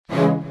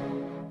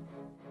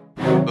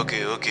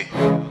Okay, okay,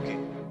 okay.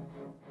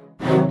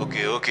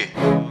 Okay, okay,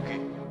 okay.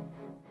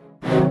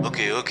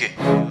 Okay, okay,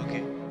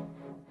 okay.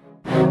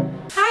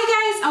 Hi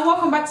guys, and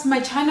welcome back to my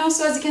channel.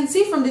 So as you can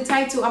see from the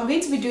title, I'm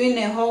going to be doing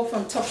a haul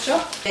from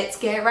Topshop. Let's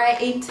get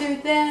right into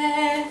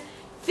the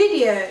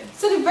video.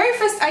 So the very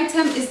first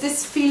item is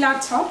this filler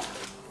top.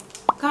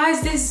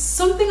 Guys, there's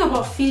something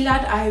about filler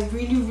that I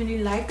really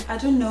like. I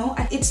don't know,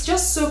 it's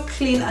just so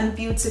clean and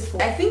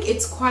beautiful. I think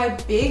it's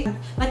quite big.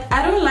 Like,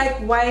 I don't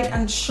like wide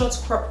and short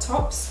crop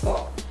tops,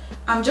 but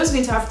I'm just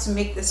going to have to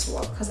make this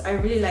work because I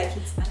really like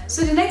it.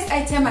 So the next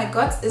item I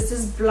got is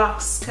this black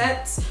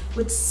skirt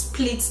with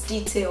split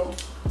detail.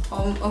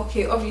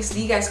 Okay,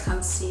 obviously you guys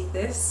can't see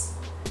this,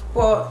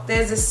 but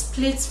there's a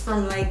split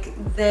from like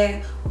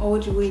there all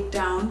the way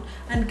down.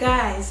 And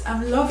guys,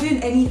 I'm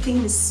loving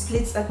anything with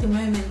splits at the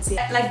moment.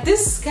 Like,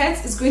 this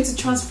skirt is going to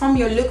transform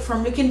your look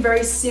from looking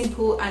very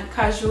simple and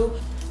casual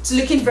to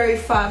looking very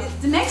fab.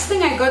 The next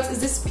thing I got is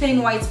this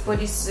plain white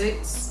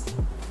bodysuit.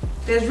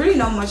 There's really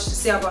not much to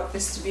say about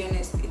this, to be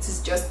honest. It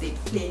is just a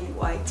plain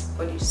white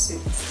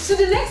bodysuit. So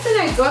the next thing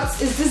I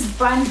got is this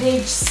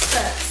bandage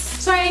skirt.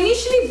 So I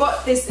initially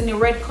bought this in a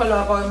red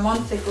color about a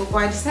month ago, but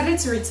I decided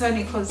to return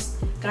it because,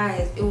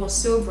 guys, it was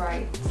so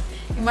bright.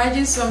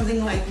 Imagine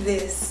something like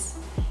this,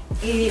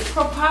 a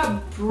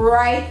proper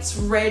bright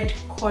red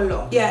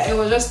color. Yeah, it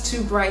was just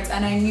too bright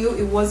and I knew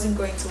it wasn't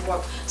going to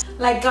work.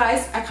 Like,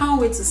 guys, I can't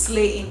wait to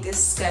slay in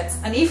this skirt.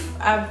 And if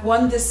I've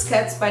worn this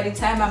skirt by the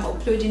time I'm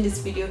uploading this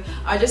video,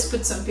 I'll just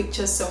put some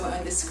pictures somewhere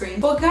on the screen.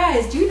 But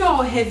guys, do you know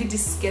how heavy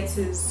this skirt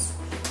is?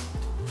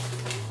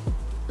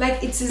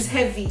 Like, it is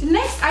heavy. The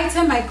next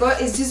item I got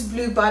is this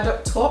blue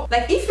burdock top.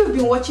 Like, if you've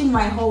been watching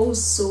my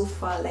hauls so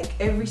far, like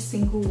every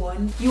single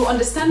one, you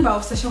understand my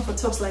obsession for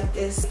tops like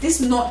this. This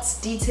knot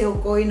detail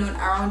going on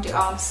around the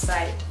arm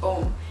side.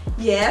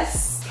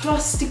 Yes.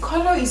 Plus, the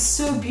color is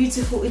so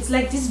beautiful. It's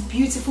like this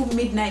beautiful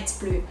midnight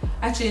blue.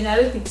 Actually, I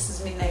don't think this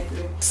is midnight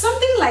blue.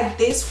 Something like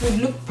this would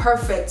look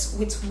perfect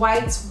with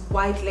white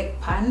wide leg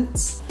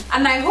pants.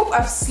 And I hope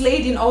I've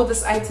slayed in all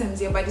these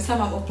items here by the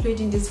time I'm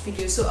uploading this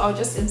video. So I'll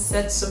just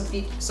insert some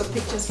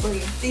pictures for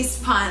you. These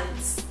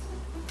pants.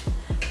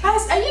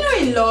 Guys, are you not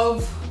in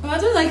love? I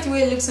don't like the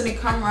way it looks on the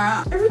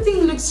camera.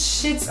 Everything looks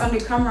shit on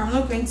the camera, I'm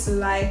not going to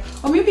lie.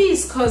 Or maybe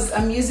it's because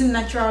I'm using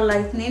natural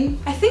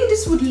lighting. I think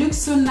this would look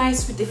so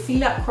nice with the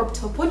filler crop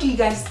top. What do you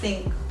guys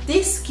think?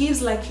 This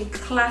gives like a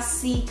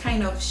classy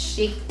kind of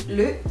chic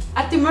look.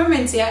 At the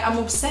moment, yeah, I'm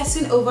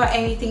obsessing over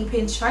anything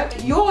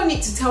pinstripe. You all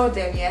need to tell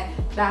them, yeah,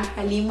 that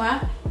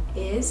Halima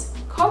is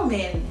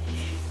coming.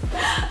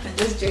 I'm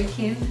just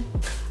joking.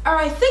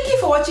 Alright, thank you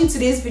for watching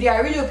today's video. I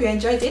really hope you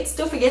enjoyed it.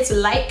 Don't forget to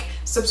like,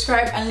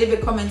 subscribe, and leave a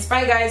comment.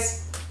 Bye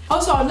guys.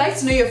 Also, I would like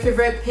to know your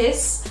favorite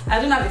piece. I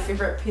don't have a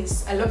favorite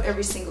piece. I love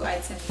every single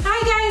item.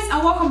 Hi guys,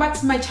 and welcome back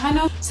to my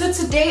channel. So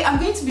today I'm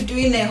going to be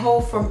doing a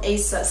haul from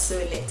ASOS. So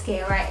let's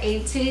get right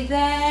into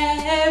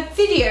the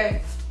video.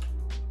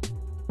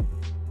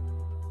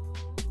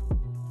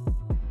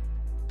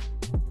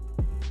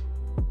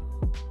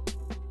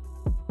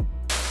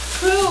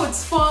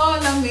 Clothes,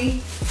 follow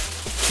me.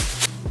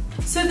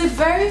 So the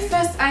very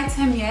first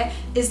item here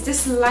is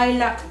this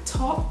lilac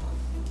top.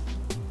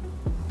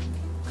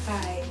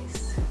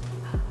 Guys,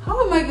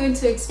 how am I going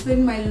to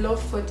explain my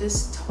love for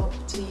this top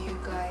to you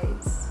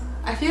guys?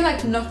 I feel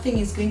like nothing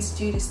is going to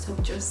do this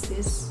top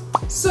justice.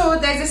 So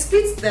there's a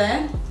split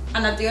there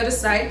and at the other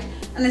side,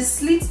 and a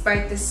slit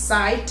by the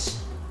side.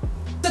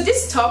 So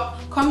this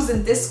top comes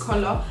in this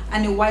color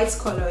and a white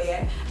color.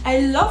 Yeah, I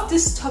love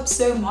this top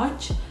so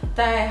much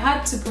that I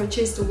had to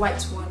purchase the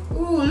white one.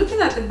 Ooh, looking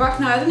at the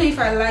back now, I don't know if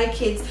I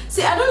like it.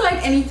 See, I don't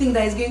like anything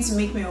that is going to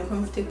make me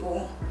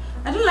uncomfortable.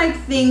 I don't like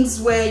things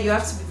where you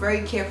have to be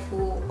very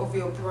careful of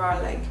your bra.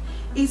 Like,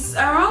 it's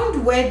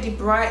around where the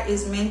bra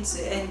is meant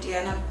to end here,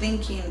 and I'm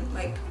thinking,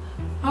 like,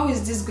 how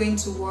is this going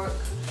to work?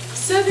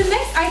 So the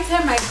next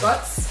item I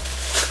got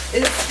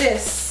is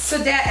this. So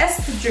they're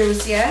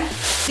espadrilles, yeah?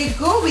 They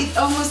go with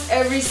almost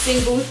every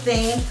single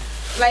thing.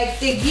 Like,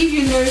 they give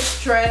you no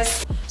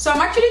stress. So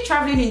I'm actually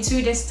traveling in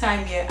 2 days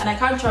time here, and I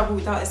can't travel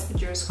without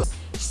espadrilles.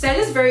 She said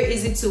it's very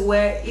easy to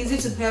wear, easy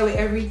to pair with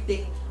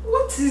everything.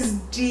 What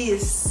is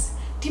this?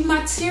 The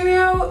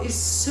material is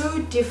so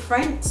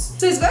different.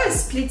 So it's got a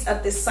split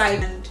at the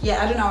side, and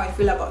yeah, I don't know how I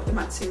feel about the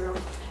material.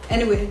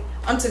 Anyway,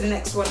 on to the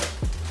next one.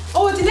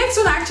 Oh, the next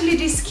one are actually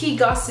these ski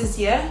glasses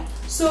here.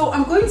 So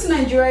I'm going to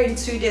Nigeria in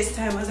 2 days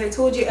time, as I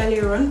told you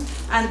earlier on,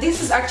 and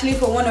this is actually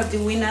for one of the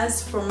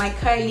winners from my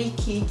Kylie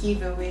key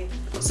giveaway.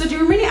 So the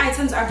remaining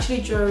items are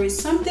actually jewelry.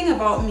 Something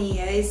about me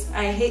is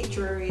I hate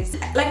jewelries.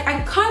 Like,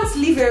 I can't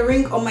leave a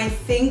ring on my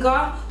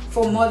finger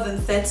for more than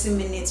 30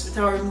 minutes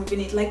without removing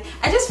it. Like,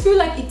 I just feel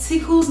like it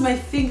tickles my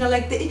finger.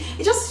 Like,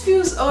 it just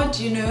feels odd,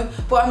 you know.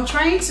 But I'm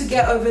trying to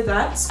get over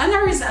that.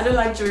 Another reason I don't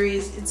like jewelry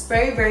is it's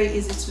very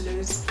easy to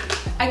lose.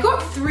 I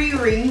got 3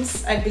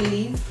 rings, I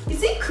believe.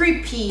 Is it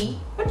creepy?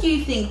 What do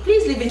you think?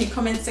 Please leave in the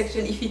comment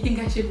section if you think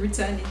I should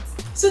return it.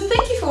 So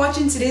thank you for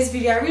watching today's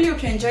video. I really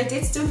hope you enjoyed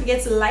it. Don't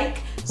forget to like,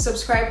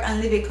 subscribe,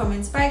 and leave a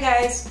comment. Bye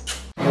guys.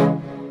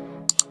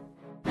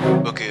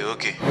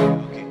 Okay.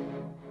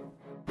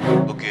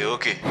 Okay,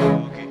 okay.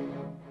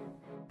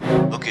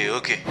 Okay,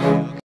 okay.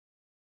 Okay.